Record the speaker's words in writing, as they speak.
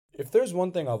If there's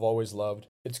one thing I've always loved,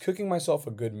 it's cooking myself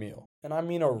a good meal. And I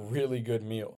mean a really good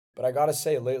meal. But I gotta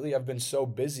say, lately I've been so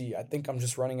busy, I think I'm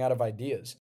just running out of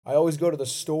ideas. I always go to the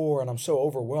store and I'm so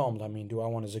overwhelmed. I mean, do I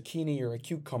want a zucchini or a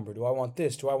cucumber? Do I want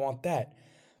this? Do I want that?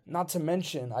 Not to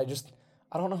mention, I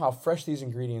don't know how fresh these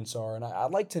ingredients are, and I'd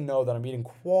like to know that I'm eating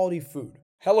quality food.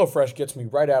 HelloFresh gets me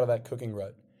right out of that cooking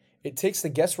rut. It takes the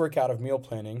guesswork out of meal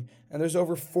planning, and there's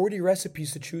over 40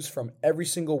 recipes to choose from every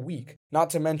single week.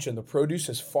 Not to mention, the produce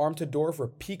is farm to door for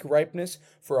peak ripeness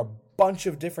for a bunch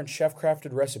of different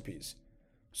chef-crafted recipes.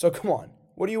 So come on,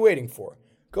 what are you waiting for?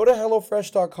 Go to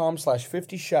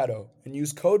HelloFresh.com/50shadow and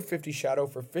use code 50shadow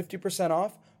for 50%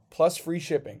 off plus free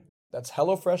shipping. That's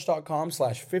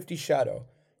HelloFresh.com/50shadow.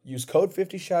 Use code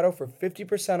 50shadow for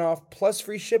 50% off plus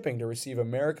free shipping to receive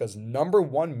America's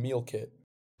 #1 meal kit.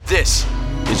 This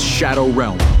is Shadow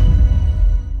Realm.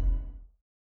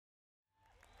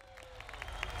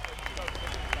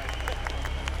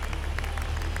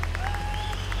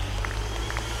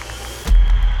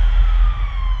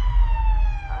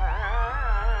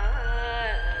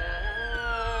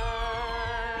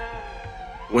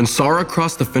 When Saara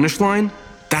crossed the finish line,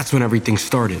 that's when everything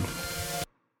started.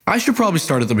 I should probably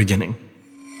start at the beginning.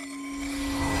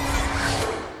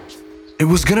 It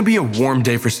was gonna be a warm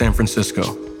day for San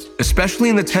Francisco, especially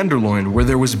in the Tenderloin where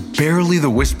there was barely the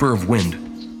whisper of wind.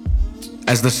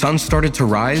 As the sun started to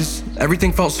rise,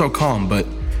 everything felt so calm, but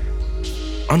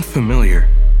unfamiliar.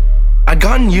 I'd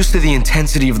gotten used to the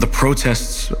intensity of the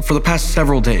protests for the past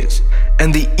several days,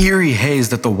 and the eerie haze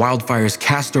that the wildfires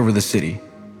cast over the city.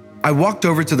 I walked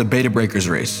over to the Beta Breakers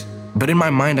race, but in my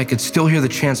mind I could still hear the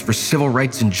chants for civil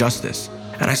rights and justice,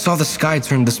 and I saw the sky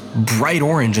turn this bright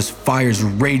orange as fires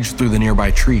raged through the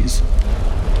nearby trees.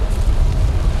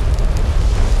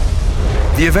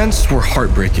 The events were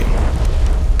heartbreaking,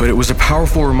 but it was a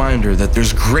powerful reminder that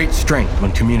there's great strength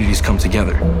when communities come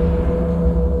together.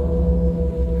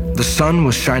 The sun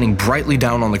was shining brightly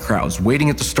down on the crowds waiting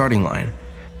at the starting line.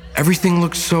 Everything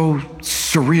looked so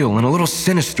surreal and a little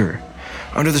sinister,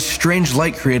 under the strange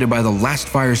light created by the last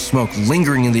fire's smoke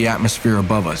lingering in the atmosphere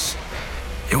above us.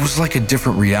 It was like a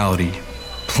different reality,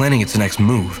 planning its next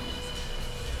move.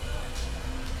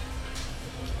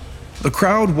 The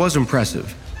crowd was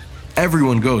impressive.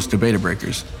 Everyone goes to Beta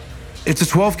Breakers. It's a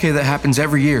 12K that happens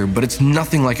every year, but it's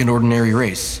nothing like an ordinary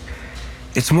race.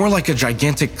 It's more like a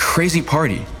gigantic, crazy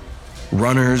party.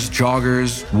 Runners,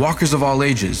 joggers, walkers of all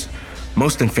ages,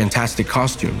 most in fantastic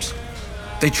costumes.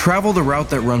 They travel the route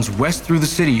that runs west through the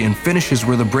city and finishes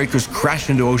where the breakers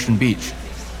crash into Ocean Beach.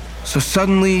 So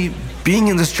suddenly, being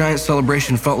in this giant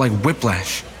celebration felt like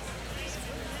whiplash,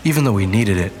 even though we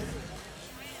needed it.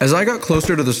 As I got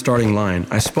closer to the starting line,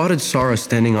 I spotted Saara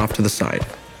standing off to the side.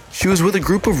 She was with a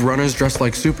group of runners dressed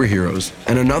like superheroes,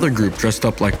 and another group dressed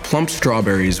up like plump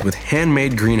strawberries with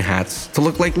handmade green hats to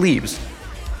look like leaves.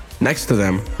 Next to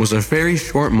them was a very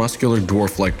short, muscular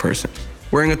dwarf-like person,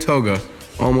 wearing a toga,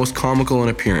 almost comical in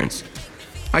appearance.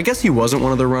 I guess he wasn't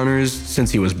one of the runners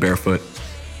since he was barefoot.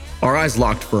 Our eyes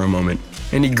locked for a moment,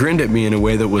 and he grinned at me in a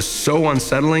way that was so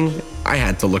unsettling, I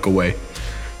had to look away.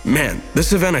 Man,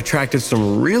 this event attracted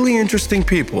some really interesting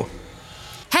people.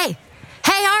 Hey,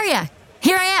 Arya,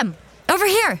 here I am, over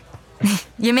here.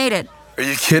 You made it. Are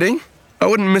you kidding? I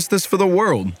wouldn't miss this for the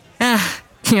world.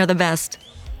 You're the best.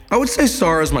 I would say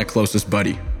Saara's my closest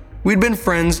buddy. We'd been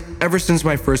friends ever since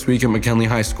my first week at McKinley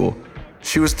High School.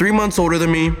 She was 3 months older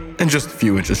than me and just a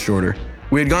few inches shorter.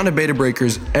 We had gone to Beta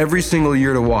Breakers every single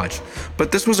year to watch,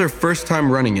 but this was her first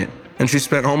time running it, and she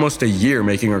spent almost a year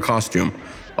making her costume.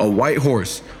 A white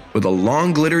horse with a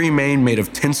long glittery mane made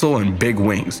of tinsel and big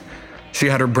wings. She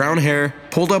had her brown hair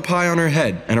pulled up high on her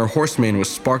head, and her horse mane was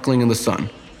sparkling in the sun.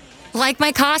 Like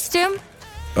my costume?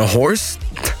 A horse?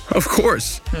 Of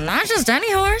course. Not just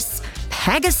any horse.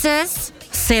 Pegasus.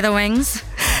 Say the wings.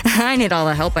 I need all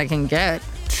the help I can get.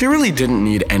 She really didn't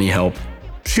need any help.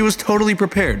 She was totally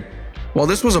prepared. While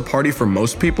this was a party for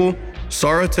most people,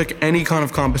 Saara took any kind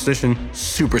of competition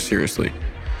super seriously.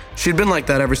 She'd been like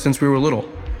that ever since we were little.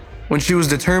 When she was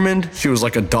determined, she was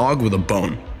like a dog with a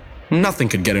bone. Nothing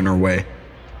could get in her way.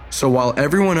 So while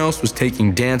everyone else was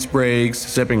taking dance breaks,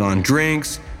 sipping on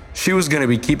drinks, she was going to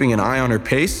be keeping an eye on her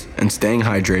pace and staying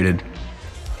hydrated.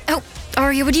 Oh,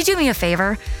 Arya, would you do me a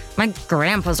favor? My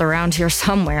grandpa's around here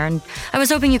somewhere, and I was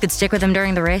hoping you could stick with him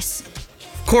during the race.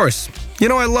 Of course. You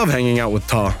know I love hanging out with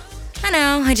Ta. I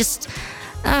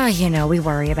know, we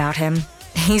worry about him.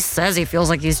 He says he feels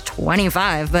like he's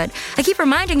 25, but I keep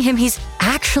reminding him he's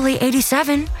actually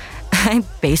 87. I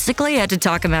basically had to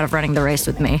talk him out of running the race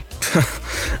with me.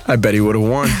 I bet he would have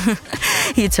won.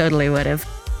 He totally would have.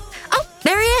 Oh,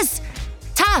 there he is!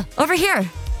 Ta, over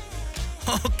here.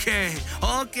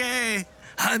 Okay.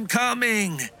 I'm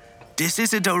coming. This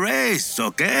isn't a race,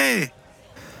 okay?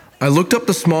 I looked up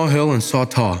the small hill and saw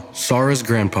Ta, Saara's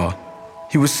grandpa.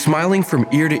 He was smiling from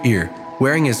ear to ear,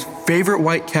 wearing his favorite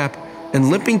white cap and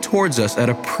limping towards us at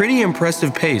a pretty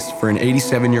impressive pace for an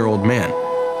 87-year-old man.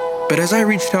 But as I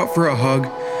reached out for a hug,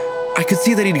 I could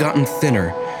see that he'd gotten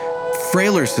thinner,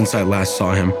 frailer since I last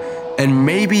saw him, and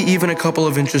maybe even a couple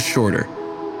of inches shorter.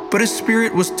 But his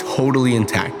spirit was totally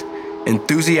intact,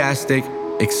 enthusiastic,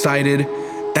 excited,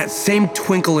 that same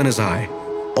twinkle in his eye,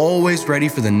 always ready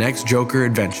for the next Joker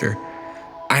adventure.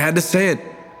 I had to say it,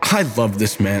 I love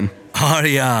this man.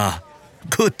 Arya,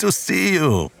 good to see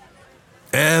you.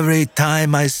 Every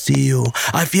time I see you,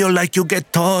 I feel like you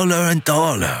get taller and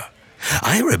taller.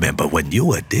 I remember when you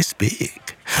were this big.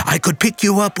 I could pick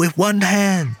you up with one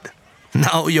hand.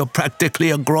 Now you're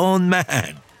practically a grown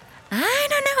man. I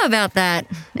don't know about that.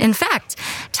 In fact,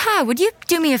 Ta, would you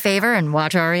do me a favor and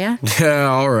watch Arya? Yeah,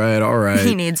 all right.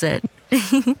 He needs it.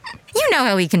 You know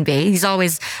how he can be. He's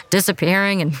always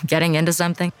disappearing and getting into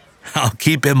something. I'll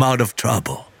keep him out of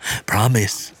trouble.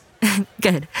 Promise.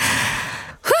 Good.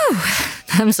 Whew,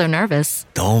 I'm so nervous.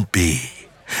 Don't be.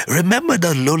 Remember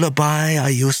the lullaby I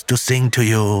used to sing to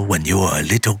you when you were a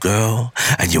little girl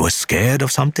and you were scared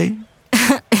of something?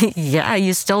 Yeah,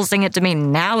 you still sing it to me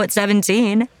now at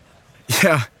 17.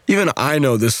 Yeah, even I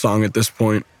know this song at this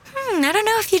point. I don't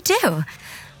know if you do.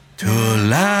 To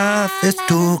laugh is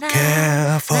to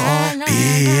care for all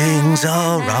beings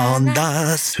around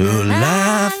us. To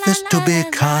laugh is to be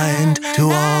kind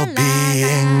to all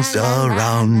beings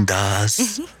around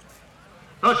us.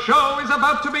 The show is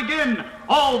about to begin.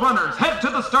 All runners head to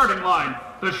the starting line.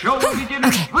 The show will begin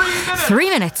in 3 minutes. 3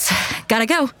 minutes. Gotta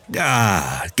go.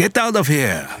 Get out of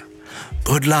here.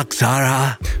 Good luck,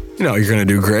 Saara. You know you're gonna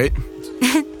do great.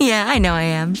 Yeah, I know I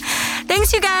am.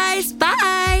 Thanks, you guys.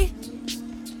 Bye.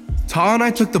 Ta and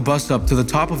I took the bus up to the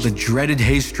top of the dreaded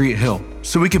Hayes Street Hill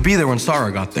so we could be there when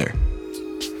Saara got there.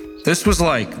 This was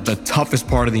like the toughest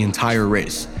part of the entire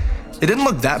race. It didn't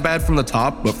look that bad from the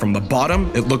top, but from the bottom,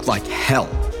 it looked like hell.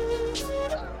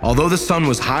 Although the sun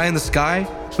was high in the sky,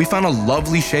 we found a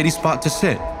lovely shady spot to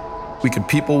sit. We could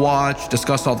people watch,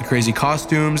 discuss all the crazy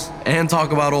costumes, and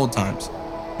talk about old times.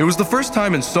 It was the first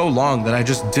time in so long that I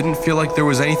just didn't feel like there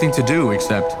was anything to do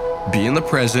except be in the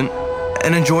present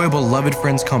and enjoy a beloved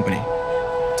friend's company.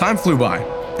 Time flew by,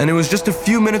 and it was just a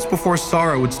few minutes before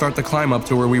Saara would start the climb up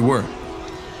to where we were.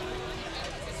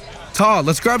 Ta,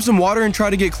 let's grab some water and try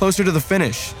to get closer to the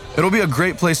finish. It'll be a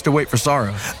great place to wait for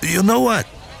Saara. You know what?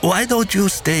 Why don't you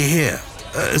stay here?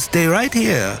 Stay right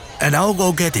here, and I'll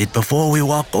go get it before we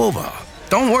walk over.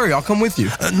 Don't worry, I'll come with you.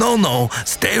 No,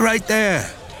 stay right there.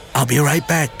 I'll be right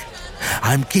back.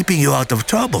 I'm keeping you out of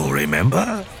trouble,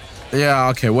 remember? Yeah,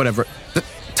 okay, whatever.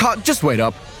 Ta, just wait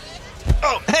up.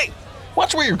 Oh, hey,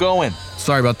 watch where you're going.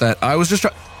 Sorry about that. I was just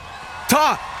trying.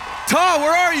 Ta,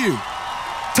 where are you?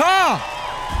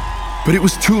 Ta! But it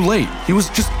was too late. He was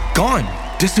just gone,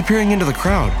 disappearing into the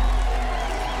crowd.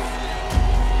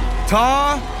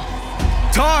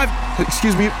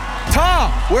 Excuse me.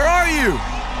 Ta, where are you?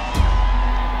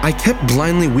 I kept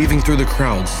blindly weaving through the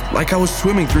crowds, like I was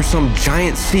swimming through some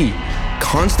giant sea,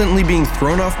 constantly being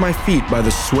thrown off my feet by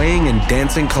the swaying and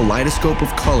dancing kaleidoscope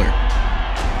of color.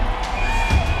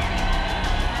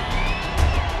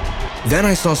 Then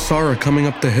I saw Saara coming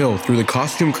up the hill through the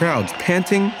costume crowds,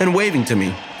 panting and waving to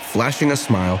me, flashing a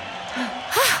smile.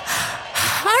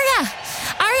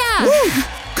 Arya! Woo!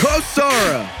 Go,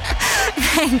 Saara!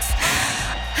 Thanks.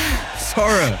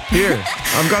 Saara, here,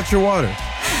 I've got your water.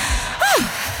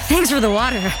 Thanks for the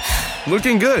water.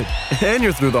 Looking good, and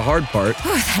you're through the hard part.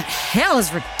 Oh, that hill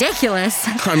is ridiculous.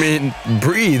 I mean,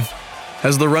 breathe.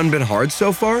 Has the run been hard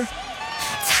so far? It's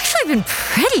actually been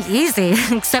pretty easy,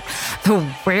 except the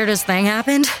weirdest thing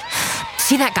happened.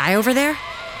 See that guy over there?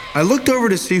 I looked over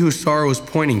to see who Saara was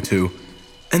pointing to,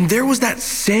 and there was that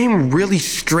same really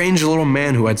strange little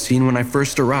man who I'd seen when I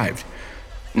first arrived.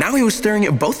 Now he was staring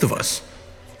at both of us.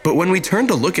 But when we turned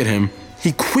to look at him,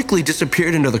 he quickly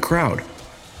disappeared into the crowd.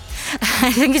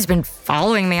 I think he's been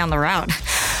following me on the route.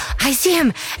 I see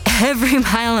him every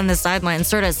mile on the sideline,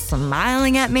 sort of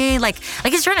smiling at me, like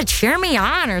he's trying to cheer me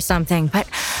on or something. But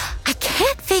I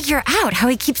can't figure out how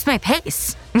he keeps my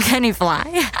pace. Can he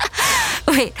fly?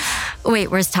 Wait,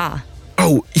 where's Ta?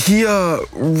 Oh, he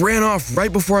ran off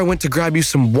right before I went to grab you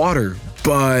some water,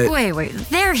 but... Wait,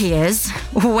 there he is,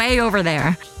 way over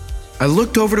there. I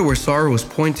looked over to where Saara was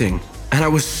pointing, and I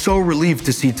was so relieved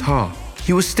to see Ta.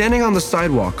 He was standing on the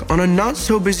sidewalk on a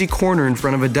not-so-busy corner in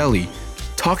front of a deli,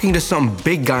 talking to some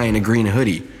big guy in a green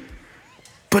hoodie.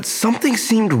 But something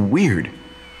seemed weird.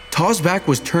 Ta's back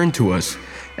was turned to us,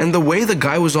 And the way the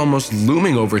guy was almost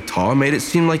looming over Ta made it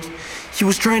seem like he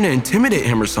was trying to intimidate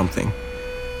him or something.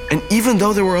 And even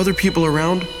though there were other people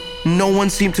around, no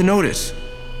one seemed to notice,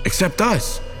 except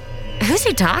us. Who's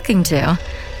he talking to?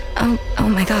 Oh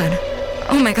my god.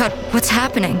 Oh my god, what's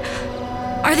happening?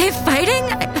 Are they fighting?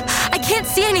 I can't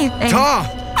see anything. Ta!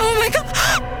 Oh my god!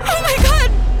 Oh my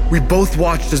god! We both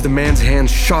watched as the man's hands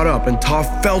shot up and Ta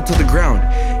fell to the ground,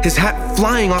 his hat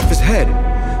flying off his head.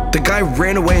 The guy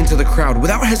ran away into the crowd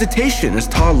without hesitation as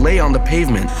Ta lay on the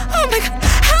pavement. Oh my god!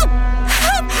 Help!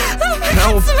 Help! Oh my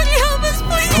Help! god, somebody help us,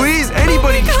 please! Please,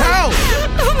 anybody, oh my god. help!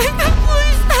 Oh my god,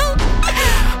 please help!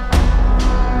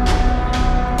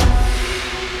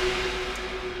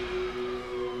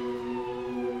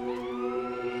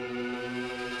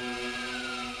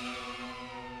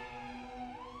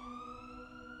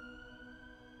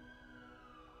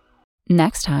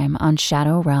 Next time on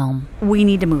Shadow Realm. We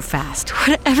need to move fast.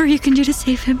 Whatever you can do to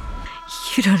save him.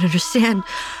 You don't understand.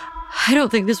 I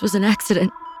don't think this was an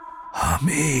accident.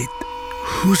 Hamid.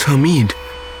 Who's Hamid?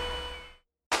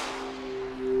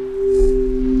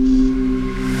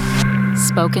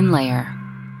 Spoken Layer.